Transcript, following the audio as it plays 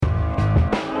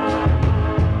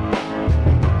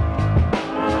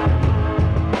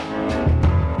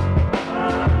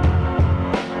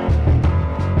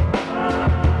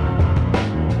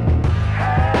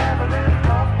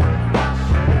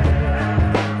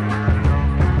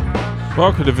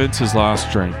Welcome to Vince's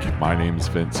Last Drink. My name is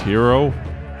Vince Hero.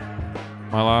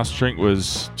 My last drink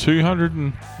was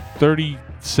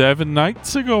 237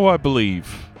 nights ago, I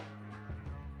believe.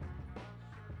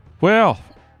 Well,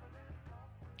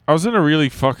 I was in a really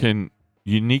fucking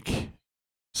unique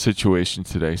situation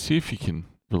today. See if you can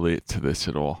relate to this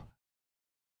at all.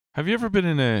 Have you ever been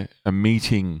in a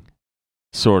meeting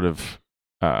sort of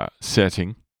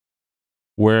setting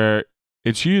where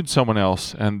it's you and someone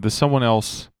else, and the someone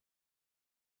else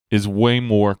is way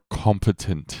more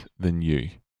competent than you?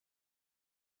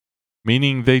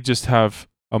 Meaning they just have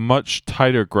a much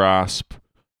tighter grasp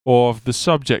of the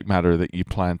subject matter that you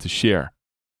plan to share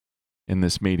in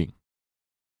this meeting.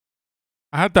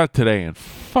 I had that today, and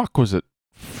fuck, was it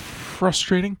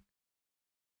frustrating.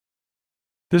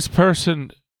 This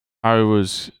person I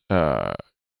was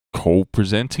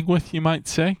co-presenting with, you might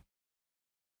say,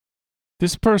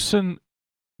 this person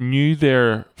knew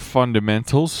their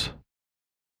fundamentals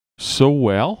so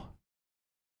well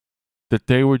that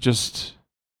they were just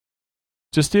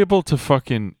able to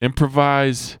fucking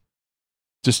improvise,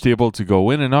 just able to go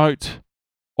in and out,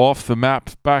 off the map,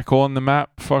 back on the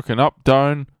map, fucking up,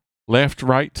 down, left,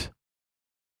 right.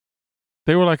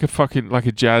 They were like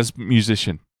a jazz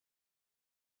musician,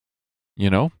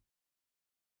 you know?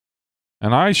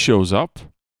 And I shows up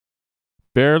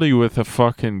barely with a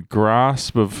fucking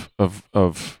grasp of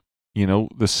you know,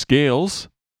 the scales.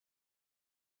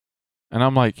 And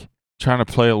I'm like trying to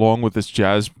play along with this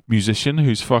jazz musician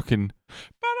who's fucking.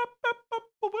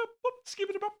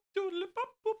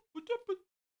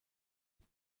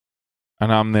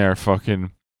 And I'm there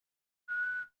fucking.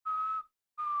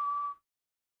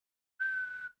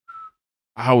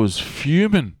 I was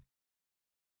fuming.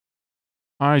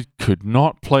 I could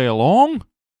not play along.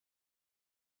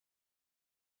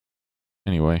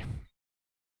 Anyway,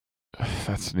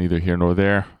 that's neither here nor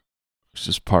there. It's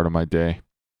just part of my day.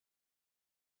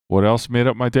 What else made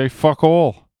up my day? Fuck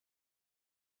all.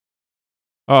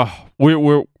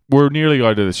 We're nearly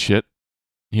out of this shit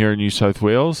here in New South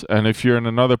Wales, and if you're in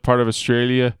another part of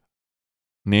Australia,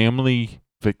 namely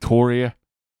Victoria,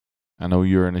 I know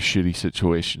you're in a shitty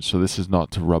situation, so this is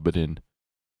not to rub it in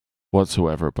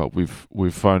whatsoever, but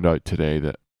we've found out today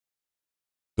that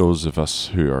those of us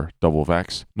who are double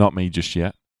vax, not me just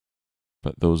yet,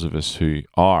 but those of us who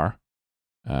are,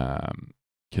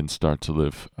 can start to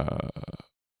live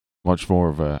much more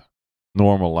of a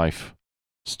normal life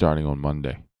starting on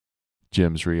Monday.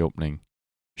 Gyms reopening,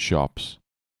 shops,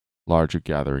 larger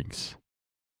gatherings,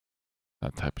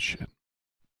 that type of shit.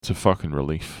 It's a fucking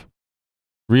relief.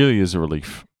 Really is a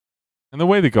relief. And the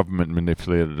way the government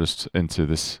manipulated us into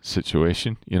this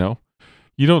situation, you know,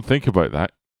 you don't think about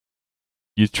that.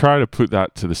 You try to put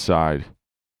that to the side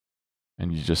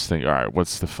and you just think, all right, what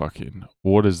is the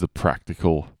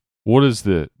practical, what's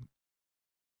the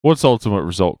ultimate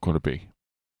result going to be?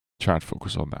 Try and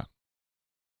focus on that.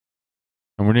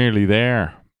 And we're nearly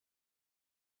there.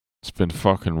 It's been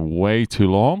fucking way too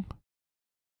long.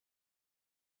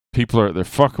 People are at their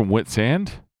fucking wits'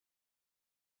 end.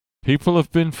 People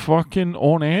have been fucking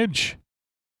on edge.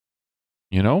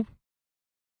 You know?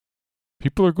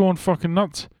 People are going fucking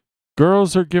nuts.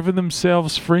 Girls are giving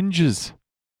themselves fringes.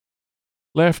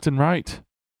 Left and right.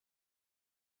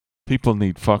 People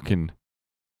need fucking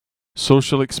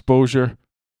social exposure.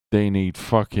 They need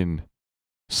fucking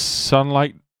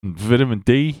sunlight and vitamin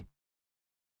D.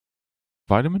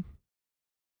 Vitamin?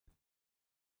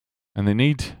 And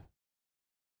they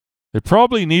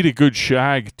probably need a good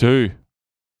shag too.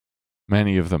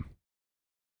 Many of them.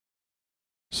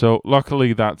 So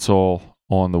luckily that's all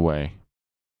on the way.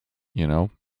 You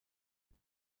know?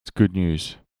 It's good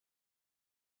news.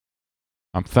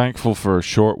 I'm thankful for a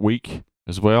short week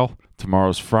as well.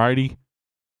 Tomorrow's Friday.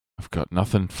 I've got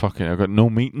no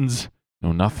meetings,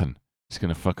 no nothing. Just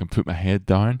gonna fucking put my head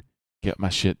down, get my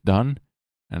shit done,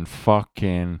 and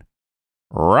fucking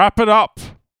wrap it up.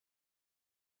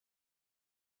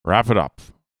 Wrap it up.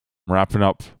 I'm wrapping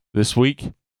up this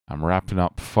week. I'm wrapping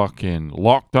up fucking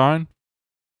lockdown.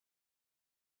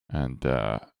 And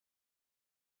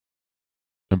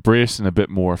embracing a bit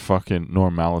more fucking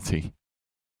normality.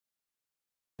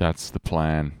 That's the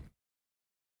plan.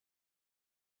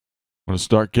 I'm going to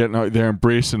start getting out there,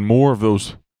 embracing more of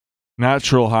those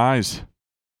natural highs.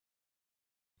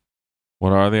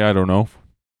 What are they? I don't know.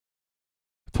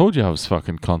 I told you I was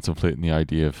fucking contemplating the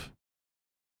idea of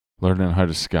learning how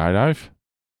to skydive.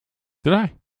 Did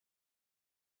I?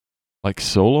 Like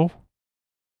solo?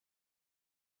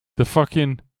 The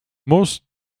fucking most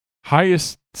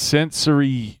highest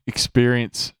sensory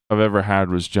experience I've ever had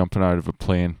was jumping out of a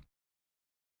plane.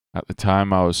 At the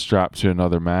time, I was strapped to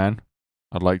another man.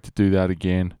 I'd like to do that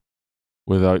again.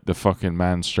 without the fucking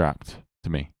man strapped to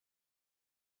me.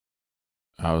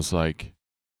 I was like,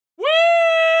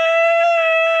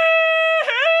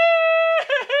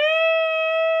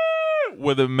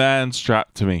 with a man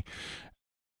strapped to me.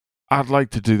 I'd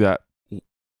like to do that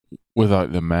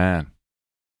without the man.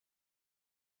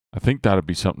 I think that'd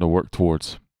be something to work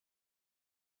towards.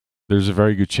 There's a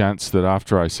very good chance that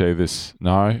after I say this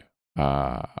now,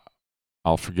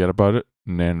 I'll forget about it.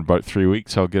 And then in about 3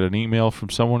 weeks, I'll get an email from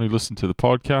someone who listened to the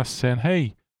podcast saying,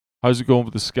 hey, how's it going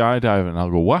with the skydiving? And I'll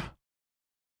go, what?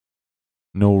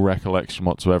 No recollection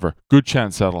whatsoever. Good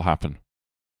chance that'll happen.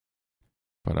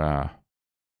 But, I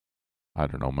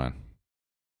don't know, man.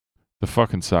 The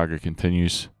fucking saga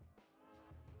continues.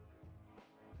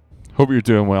 Hope you're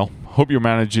doing well. Hope you're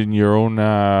managing your own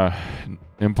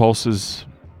impulses,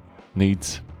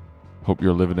 needs. Hope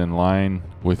you're living in line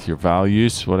with your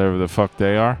values, whatever the fuck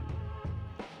they are.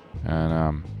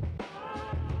 And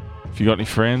if you got any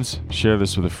friends, share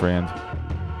this with a friend.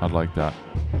 I'd like that.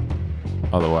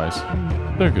 Otherwise,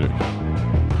 they're good.